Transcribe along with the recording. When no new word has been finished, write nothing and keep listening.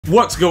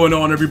What's going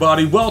on,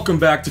 everybody? Welcome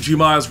back to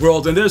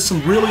GmiasWorld, and there's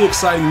some really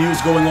exciting news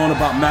going on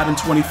about Madden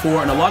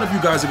 24, and a lot of you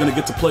guys are going to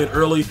get to play it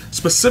early,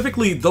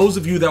 specifically those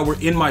of you that were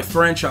in my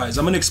franchise.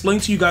 I'm going to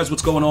explain to you guys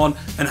what's going on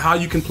and how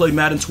you can play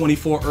Madden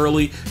 24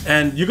 early,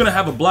 and you're going to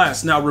have a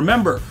blast. Now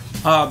remember,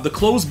 the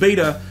closed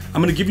beta,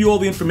 I'm going to give you all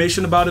the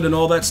information about it and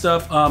all that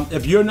stuff.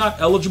 If you're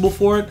not eligible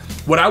for it,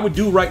 what I would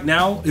do right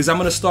now is I'm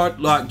going to start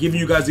giving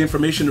you guys the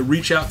information to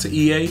reach out to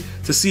EA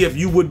to see if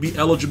you would be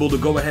eligible to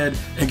go ahead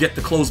and get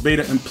the closed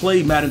beta and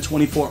play Madden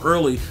 24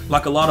 early,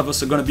 like a lot of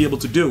us are going to be able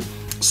to do.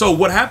 So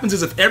what happens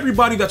is, if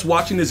everybody that's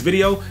watching this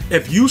video,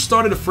 if you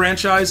started a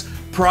franchise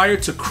prior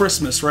to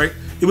Christmas, right?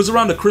 It was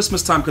around the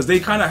Christmas time because they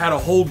kind of had a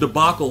whole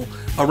debacle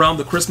around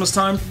the Christmas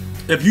time.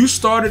 If you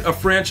started a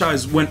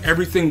franchise when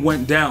everything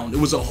went down, it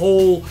was a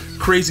whole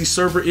crazy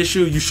server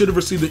issue. You should have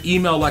received an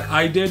email like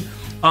I did.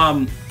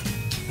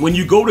 When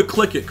you go to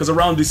click it, because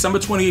around December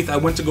 28th, I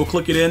went to go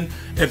click it in.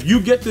 If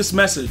you get this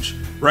message,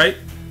 right,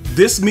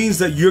 this means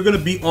that you're going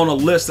to be on a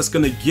list that's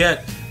going to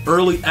get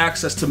early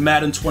access to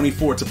Madden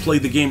 24 to play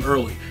the game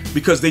early,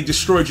 because they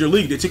destroyed your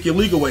league. They took your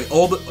league away.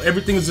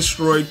 Everything is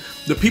destroyed.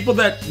 The people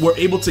that were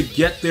able to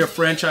get their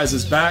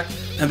franchises back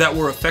and that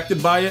were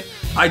affected by it,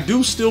 I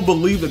do still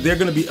believe that they're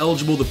going to be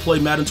eligible to play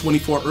Madden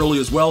 24 early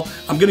as well.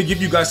 I'm going to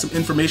give you guys some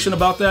information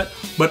about that,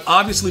 but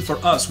obviously for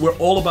us, we're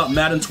all about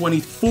Madden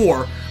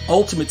 24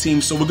 Ultimate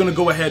Team, so we're going to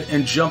go ahead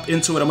and jump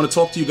into it. I'm going to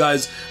talk to you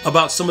guys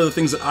about some of the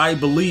things that I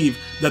believe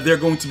that they're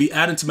going to be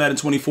adding to Madden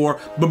 24,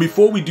 but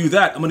before we do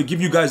that, I'm going to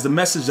give you guys the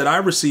message that I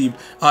received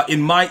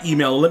in my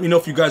email, and let me know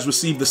if you guys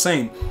received the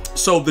same.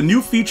 So the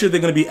new feature they're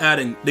going to be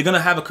adding, they're going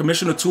to have a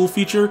commissioner tool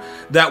feature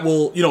that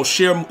will,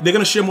 share. They're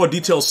going to share more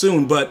details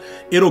soon, but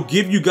it'll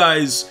give you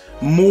guys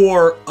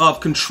more of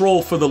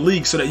control for the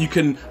league so that you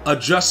can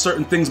adjust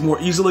certain things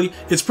more easily.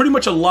 It's pretty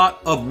much a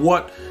lot of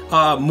what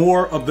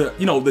more of the,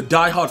 the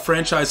diehard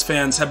franchise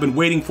fans have been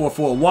waiting for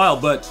a while,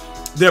 but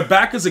their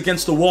back is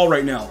against the wall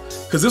right now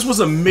because this was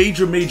a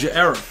major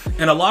error,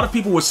 and a lot of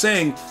people were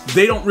saying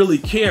they don't really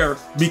care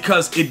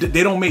because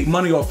they don't make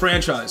money off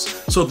franchise.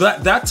 So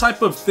that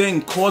type of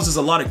thing causes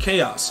a lot of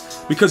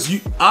chaos,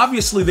 because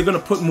obviously they're going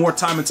to put more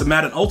time into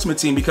Madden Ultimate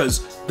Team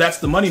because that's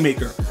the money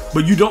maker,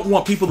 but you don't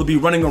want people to be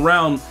running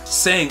around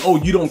saying, oh,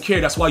 you don't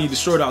care, that's why you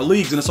destroyed our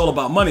leagues and it's all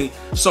about money.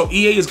 So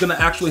EA is going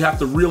to actually have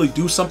to really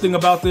do something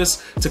about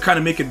this to kind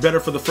of make it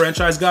better for the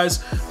franchise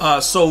guys.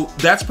 So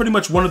that's pretty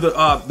much one of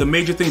the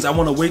major things. I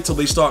want to wait till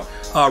they start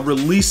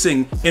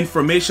releasing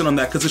information on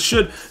that, because it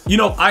should,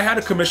 I had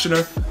a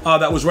commissioner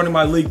that was running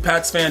my league,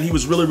 Pat's fan. He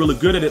was really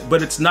good at it,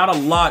 but it's not a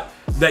lot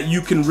that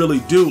you can really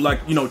do, like,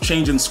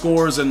 changing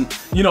scores and,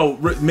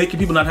 making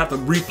people not have to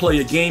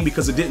replay a game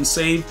because it didn't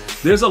save.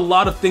 There's a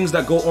lot of things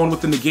that go on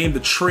within the game.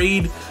 The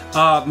trade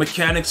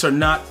mechanics are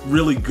not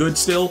really good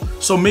still.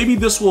 So maybe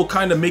this will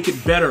kind of make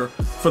it better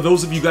for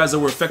those of you guys that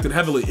were affected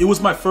heavily. It was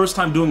my first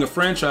time doing a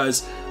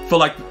franchise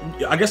for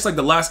I guess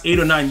the last 8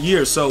 or 9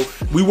 years, so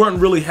we weren't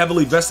really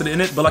heavily vested in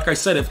it. But like I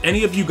said, if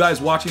any of you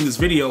guys watching this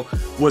video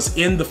was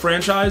in the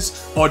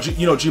franchise, or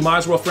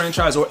GmiasWorld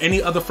franchise or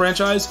any other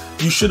franchise,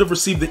 you should have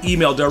received the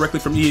email directly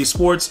from EA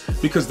Sports,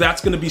 because that's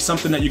going to be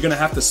something that you're going to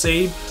have to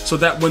save so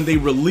that when they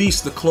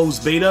release the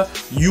closed beta,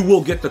 you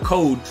will get the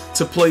code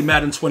to play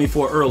Madden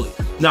 24 early.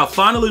 Now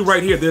finally,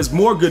 right here, there's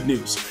more good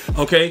news.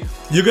 Okay,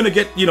 you're gonna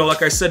get,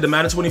 like I said, the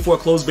Madden 24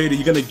 closed beta,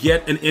 you're gonna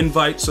get an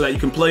invite so that you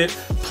can play it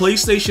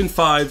PlayStation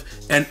 5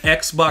 and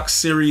Xbox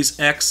Series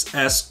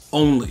XS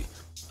only.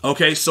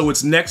 Okay, so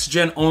it's next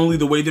gen only,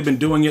 the way they've been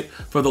doing it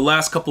for the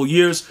last couple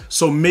years.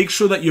 So make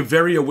sure that you're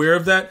very aware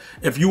of that.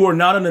 If you are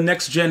not on a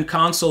next gen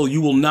console,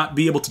 you will not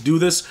be able to do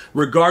this,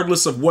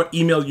 regardless of what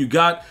email you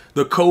got.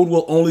 The code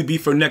will only be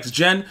for next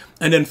gen.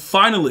 And then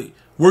finally,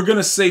 we're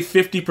gonna save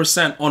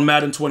 50% on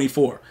Madden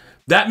 24.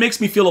 That makes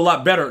me feel a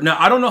lot better. Now,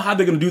 I don't know how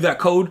they're going to do that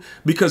code,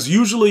 because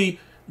usually,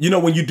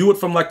 when you do it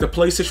from the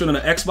PlayStation and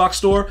the Xbox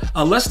store,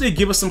 unless they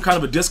give us some kind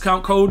of a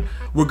discount code,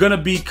 we're going to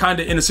be kind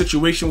of in a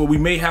situation where we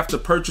may have to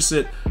purchase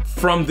it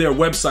from their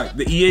website,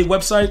 the EA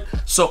website.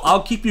 So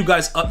I'll keep you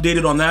guys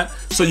updated on that.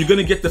 So you're going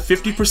to get the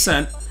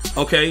 50%,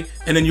 okay?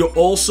 And then you're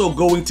also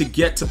going to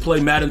get to play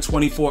Madden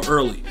 24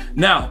 early.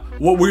 Now,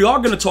 what we are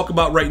going to talk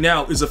about right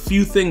now is a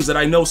few things that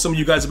I know some of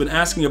you guys have been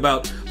asking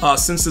about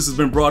since this has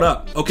been brought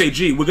up. Okay,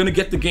 G, we're going to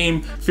get the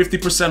game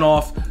 50%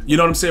 off. You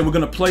know what I'm saying? We're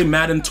going to play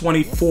Madden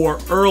 24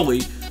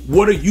 early.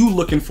 What are you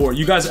looking for?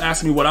 You guys are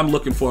asking me what I'm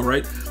looking for,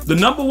 right? The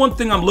number one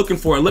thing I'm looking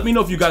for, and let me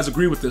know if you guys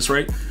agree with this,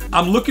 right?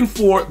 I'm looking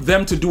for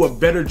them to do a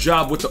better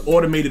job with the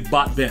automated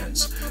bot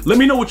bans. Let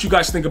me know what you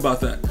guys think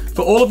about that.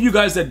 For all of you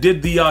guys that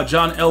did the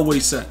John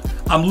Elway set,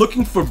 I'm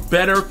looking for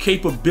better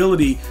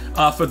capability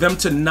for them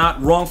to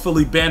not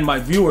wrongfully ban my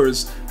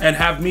viewers and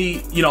have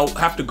me,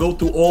 have to go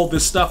through all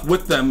this stuff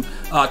with them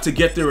to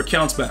get their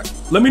accounts back.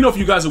 Let me know if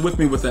you guys are with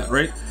me with that,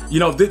 right?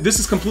 This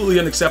is completely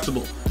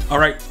unacceptable. All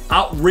right,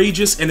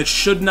 outrageous, and it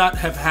should not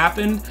have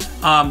happened.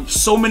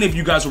 So many of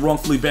you guys are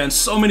wrongfully banned.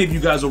 So many of you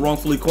guys are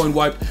wrongfully coin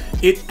wiped.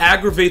 It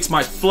aggravates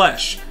my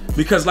flesh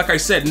because like I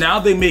said, now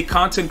they make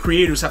content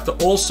creators have to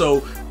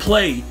also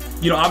play.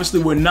 You know,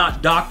 obviously we're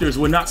not doctors,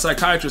 we're not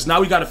psychiatrists.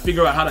 Now we got to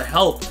figure out how to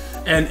help.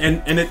 And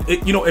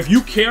it, you know, if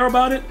you care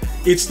about it,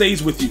 it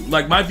stays with you.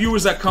 Like my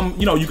viewers that come,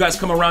 you know, you guys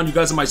come around, you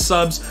guys are my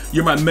subs,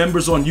 you're my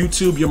members on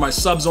YouTube, you're my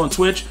subs on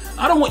Twitch.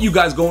 I don't want you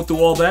guys going through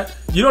all that.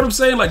 You know what I'm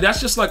saying? Like, that's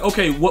just like,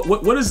 okay,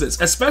 what is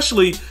this?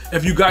 Especially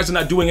if you guys are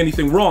not doing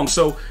anything wrong.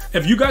 So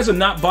if you guys are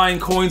not buying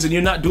coins and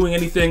you're not doing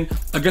anything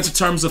against the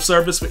terms of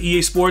service for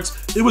EA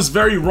Sports, it was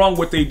very wrong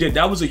what they did.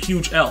 That was a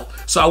huge L.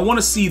 So I want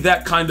to see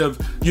that kind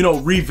of, you know,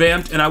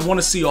 revamped, and I want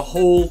to see a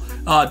whole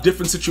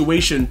different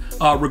situation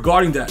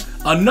regarding that.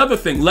 Another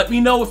thing, let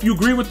me know if you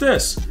agree with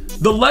this.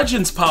 The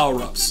Legends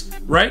power-ups,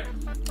 right?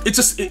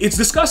 It's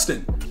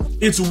disgusting.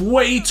 It's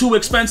way too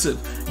expensive.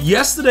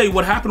 Yesterday,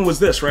 what happened was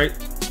this, right?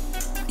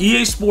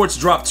 EA Sports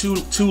dropped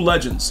two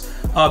Legends.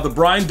 The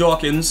Brian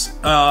Dawkins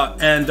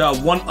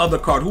and one other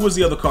card. Who was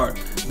the other card?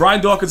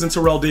 Brian Dawkins and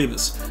Terrell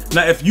Davis.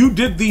 Now, if you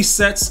did these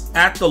sets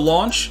at the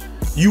launch,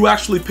 you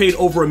actually paid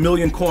over 1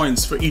 million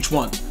coins for each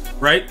one,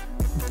 right?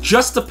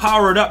 Just to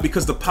power it up,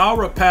 because the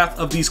power-up path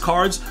of these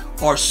cards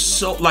are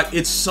so, like,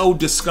 it's so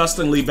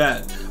disgustingly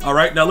bad. All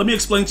right, now let me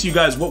explain to you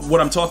guys what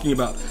I'm talking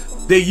about.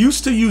 They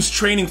used to use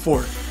training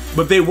for it,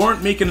 but they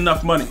weren't making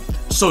enough money.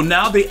 So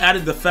now they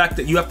added the fact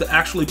that you have to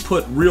actually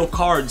put real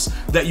cards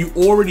that you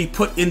already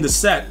put in the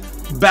set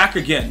back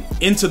again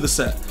into the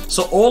set.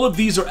 So all of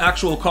these are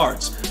actual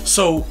cards.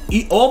 So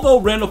although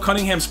Randall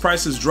Cunningham's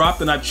price has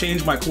dropped and I've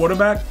changed my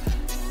quarterback,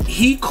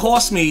 he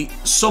cost me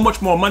so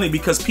much more money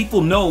because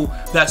people know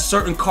that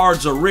certain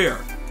cards are rare.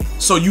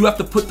 So you have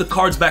to put the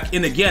cards back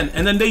in again.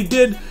 And then they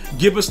did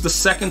give us the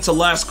second to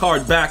last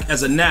card back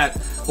as a Nat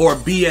or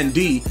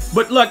BND.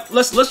 But look,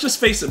 let's just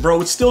face it,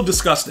 bro. It's still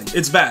disgusting.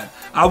 It's bad.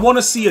 I want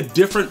to see a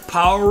different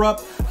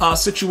power-up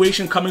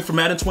situation coming from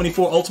Madden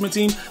 24 Ultimate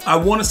Team. I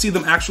want to see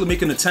them actually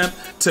make an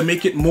attempt to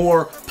make it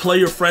more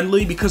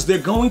player-friendly, because they're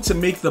going to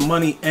make the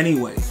money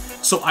anyway.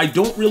 So I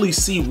don't really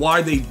see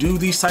why they do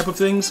these type of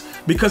things,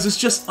 because it's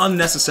just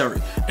unnecessary.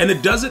 And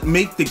it doesn't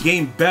make the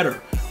game better.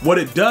 What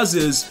it does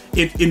is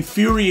it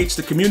infuriates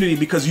the community,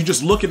 because you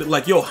just look at it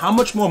like, yo, how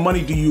much more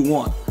money do you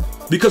want?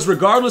 Because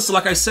regardless,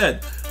 like I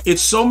said,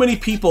 it's so many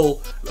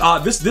people,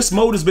 this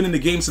mode has been in the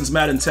game since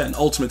Madden 10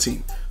 Ultimate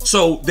Team.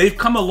 So they've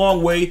come a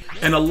long way,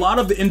 and a lot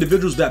of the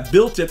individuals that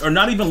built it are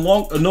not even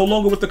no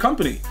longer with the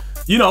company.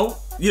 You know,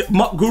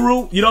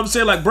 Guru, you know what I'm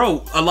saying? Like,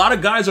 bro, a lot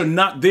of guys are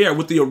not there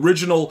with the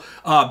original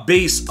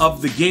base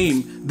of the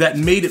game that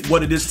made it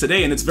what it is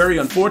today, and it's very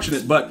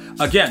unfortunate. But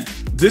again,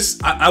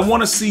 I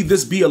want to see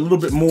this be a little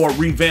bit more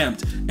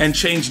revamped and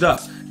changed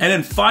up. And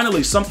then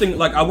finally, something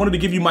like, I wanted to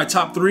give you my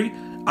top 3.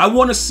 I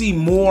want to see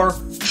more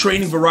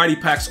training variety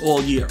packs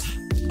all year.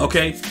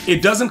 Okay,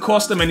 it doesn't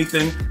cost them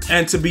anything,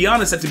 and to be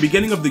honest, at the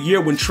beginning of the year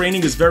when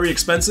training is very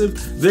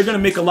expensive, they're gonna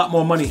make a lot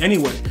more money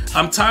anyway.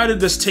 I'm tired of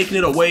this taking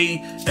it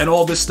away and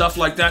all this stuff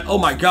like that. Oh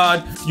my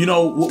God, you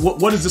know,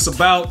 what is this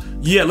about?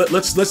 Yeah,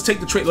 let's take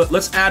the trade.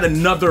 Let's add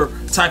another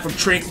type of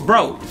train,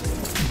 bro.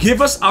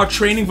 Give us our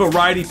training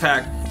variety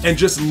pack and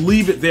just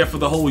leave it there for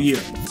the whole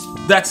year.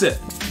 That's it.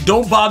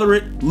 Don't bother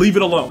it. Leave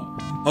it alone.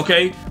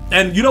 Okay,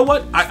 and you know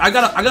what? I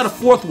got a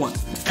fourth one.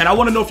 And I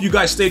want to know if you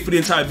guys stayed for the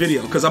entire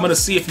video, because I'm going to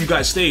see if you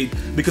guys stayed,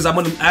 because I'm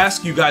going to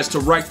ask you guys to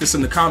write this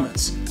in the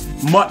comments.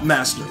 Mutt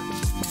Master.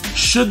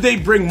 Should they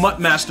bring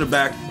Mutt Master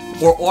back,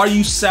 or are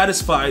you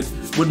satisfied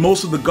with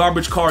most of the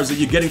garbage cards that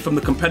you're getting from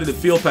the competitive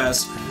field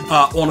pass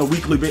on a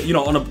weekly, you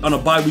know, on a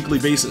bi-weekly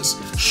basis?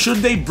 Should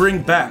they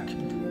bring back,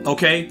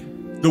 okay,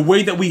 the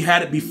way that we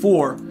had it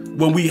before,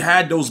 when we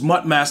had those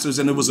Mutt Masters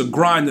and it was a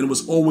grind and it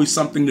was always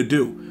something to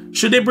do?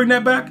 Should they bring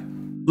that back?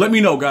 Let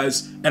me know,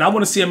 guys, and I want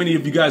to see how many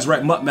of you guys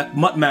write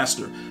Mutt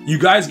Master. You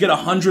guys get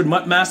 100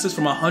 Mutt Masters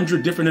from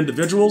 100 different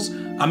individuals.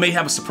 I may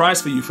have a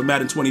surprise for you for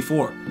Madden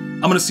 24. I'm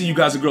going to see you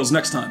guys and girls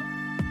next time.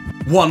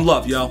 One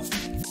love, y'all.